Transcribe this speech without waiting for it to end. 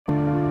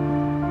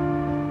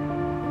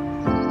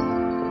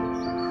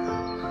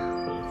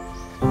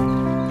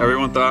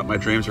Everyone thought my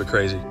dreams were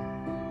crazy.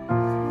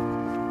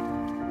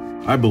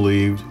 I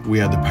believed we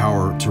had the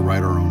power to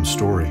write our own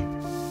story.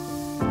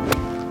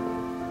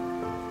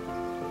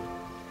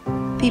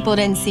 People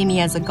didn't see me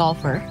as a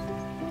golfer.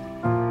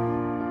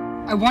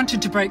 I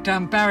wanted to break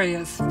down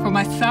barriers for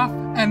myself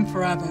and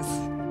for others.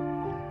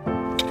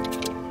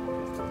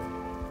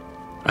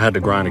 I had to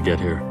grind to get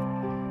here.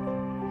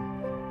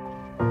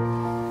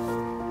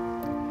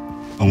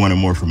 I wanted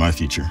more for my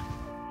future.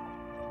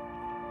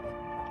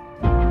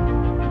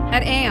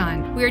 At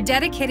Aon, we are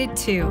dedicated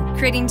to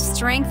creating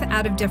strength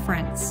out of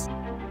difference,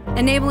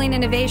 enabling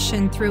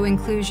innovation through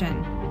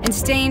inclusion, and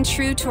staying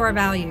true to our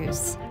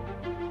values.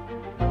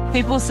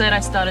 People said I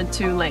started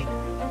too late.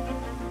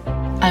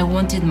 I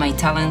wanted my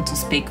talent to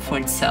speak for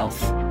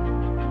itself.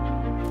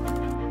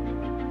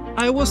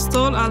 I was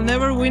told I'll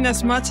never win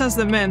as much as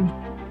the men.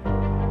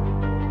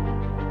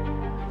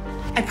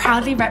 I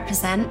proudly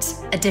represent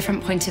a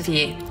different point of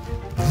view.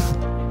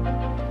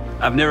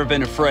 I've never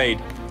been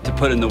afraid to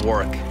put in the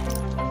work.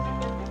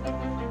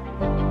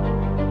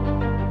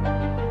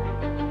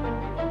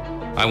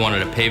 I wanted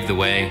to pave the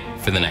way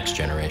for the next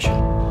generation.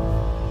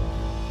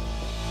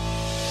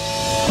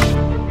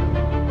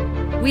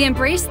 We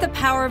embrace the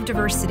power of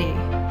diversity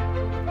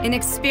in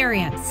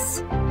experience,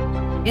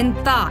 in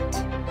thought,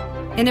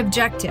 in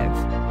objective,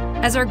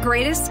 as our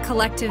greatest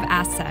collective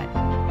asset.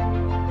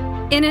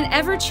 In an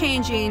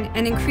ever-changing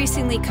and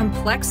increasingly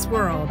complex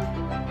world,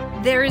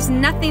 there is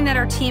nothing that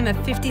our team of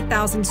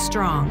 50,000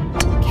 strong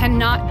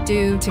cannot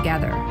do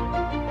together.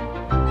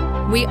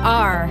 We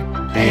are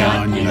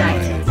Aon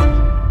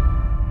United.